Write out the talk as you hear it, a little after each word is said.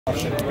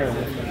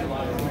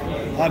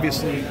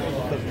Obviously,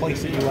 the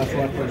place that you left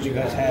Rutgers, you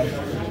guys had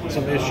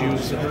some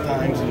issues at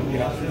times, and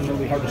it's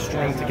really hard to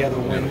string together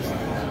wins.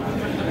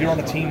 You're on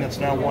a team that's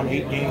now won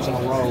 8 games in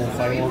a row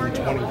by more than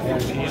 20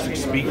 points. Can you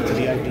just speak to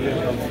the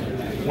idea of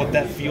what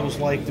that feels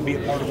like to be a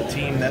part of a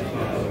team that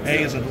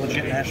A, is a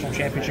legit national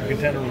championship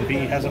contender, and B,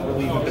 hasn't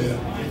really even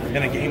been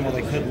in a game where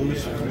they could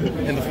lose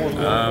in the fourth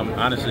quarter?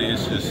 Honestly,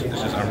 it's just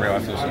unreal. I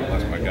feel so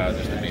blessed by God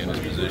just to be in this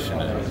position,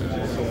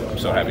 and I'm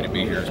so happy to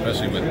be here.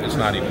 Especially with, it's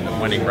not even the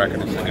winning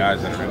record; it's the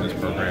guys that are in this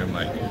program.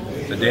 Like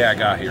the day I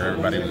got here,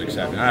 everybody was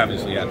accepting. I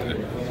obviously had to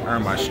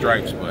earn my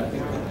stripes, but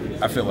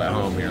I feel at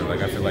home here.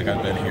 Like I feel like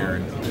I've been here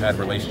and had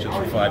relationships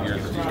for 5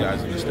 years with these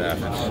guys and the staff.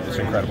 It's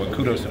incredible.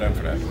 Kudos to them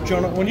for that.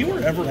 Jonah, when you were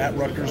ever at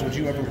Rutgers, would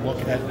you ever look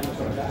at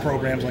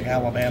programs like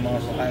Alabama or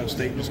Ohio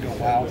State and just go,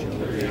 wow?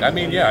 I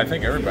mean, yeah, I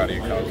think everybody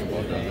in college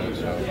football does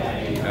that.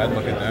 So I'd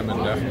look at them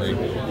and definitely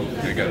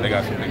they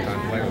got some big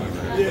time players.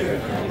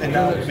 And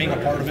now being a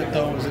part of it,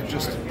 though, is it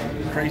just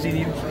crazy to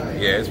you?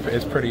 Yeah,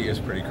 it's pretty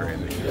crazy.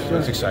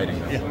 It's exciting.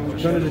 Yeah.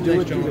 Jonah, to do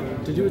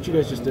what you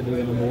guys just did to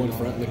the number 1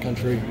 front in the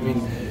country, I mean,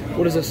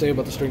 what does that say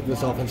about the strength of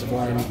this offensive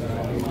line?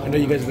 I know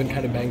you guys have been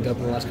kind of banged up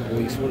in the last couple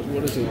of weeks.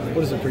 What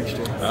does it preach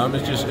to?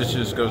 It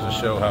just goes to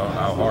show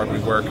how hard we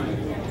work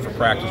for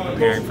practice,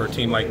 preparing for a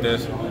team like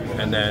this,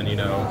 and then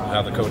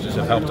how the coaches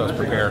have helped us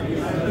prepare,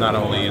 not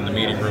only in the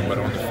meeting room but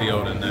on the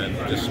field, and then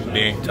just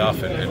being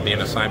tough and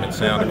being assignment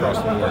sound across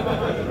the board.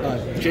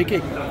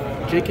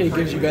 JK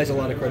gives you guys a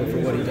lot of credit for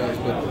what he does,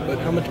 but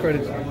how much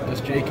credit does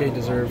JK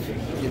deserve?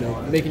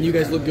 Making you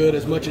guys look good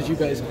as much as you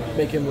guys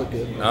make him look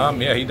good.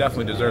 Yeah, he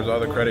definitely deserves all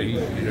the credit he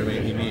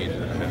needs.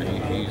 And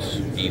he's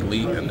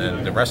elite, and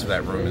then the rest of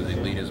that room is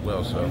elite as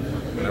well. So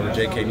whenever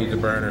JK needs a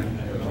burner,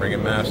 bring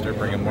in Master,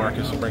 bring in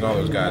Marcus, bring all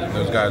those guys. And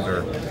those guys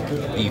are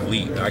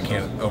elite. I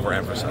can't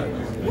overemphasize.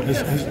 What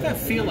does that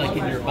feel like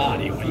in your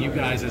body when you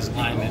guys as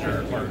linemen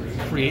are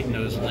creating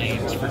those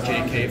lanes for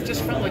JK? It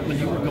just felt like when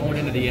you were going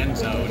into the end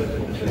zone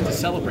to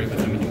celebrate with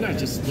him, and you guys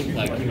just looked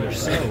like you were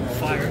so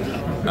fired up.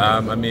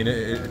 I mean,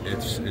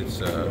 it's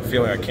a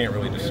feeling I can't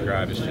really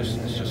describe. It's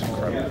just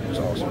incredible. It's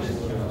awesome.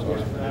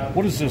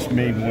 What does this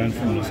mean, Win,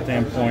 from the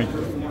standpoint,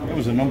 it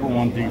was the number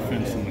 1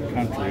 defense in the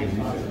country,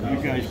 and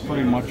you guys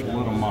pretty much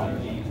lit them up.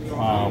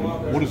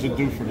 What does it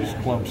do for this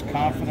club's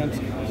confidence?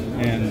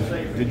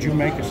 And did you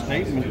make a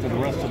statement to the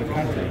rest of the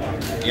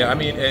country? Yeah, I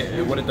mean,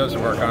 what it does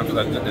for our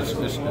confidence,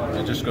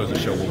 it just goes to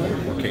show what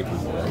we're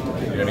capable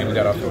of. I mean, we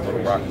got off to a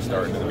little rocky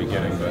start in the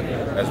beginning, but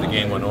as the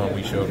game went on,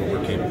 we showed what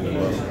we're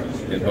capable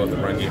of in both the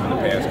run game and the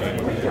pass game.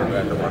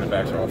 Quarterback, the running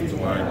backs, our offensive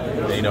line.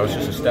 And, it's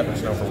just a stepping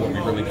stone for what we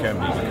really can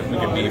be. We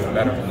can be even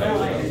better than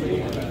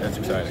that. That's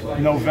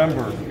exciting.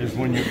 November is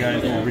when you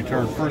guys will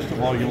return. First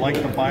of all, you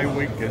like the bye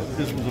week because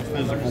this was a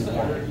physical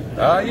war.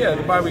 Yeah,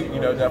 the bye week,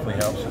 definitely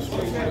helps us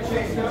with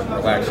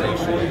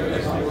relaxation,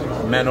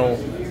 and mental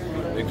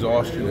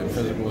exhaustion and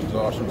physical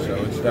exhaustion. So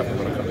it's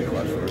definitely going to come in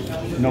clutch for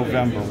us.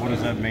 November, what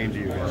does that mean to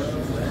you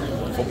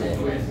guys?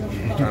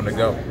 Football. Time to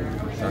go.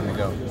 Time to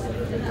go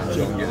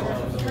and get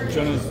it.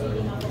 Jonah, is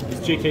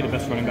JK the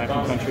best running back in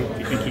the country? Do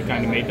you think he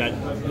kind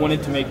of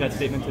wanted to make that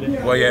statement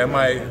today? Well, yeah, in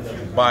my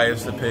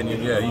biased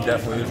opinion, yeah, he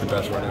definitely is the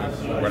best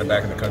running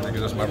back in the country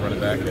because that's my running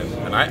back.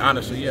 And I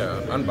honestly,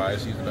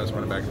 unbiased, he's the best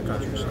running back in the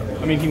country. So.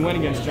 I mean, he went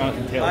against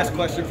Jonathan Taylor. Last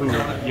question for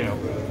Jonah.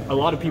 A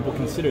lot of people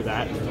consider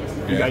that.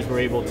 You guys were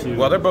able to.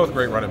 Well, they're both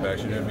great running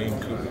backs. You know what I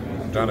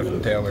mean?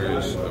 Jonathan Taylor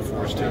is a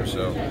force too.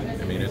 So,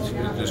 I mean, it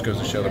just goes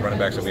to show the running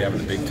backs that we have in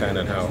the Big Ten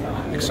and how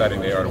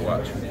exciting they are to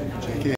watch.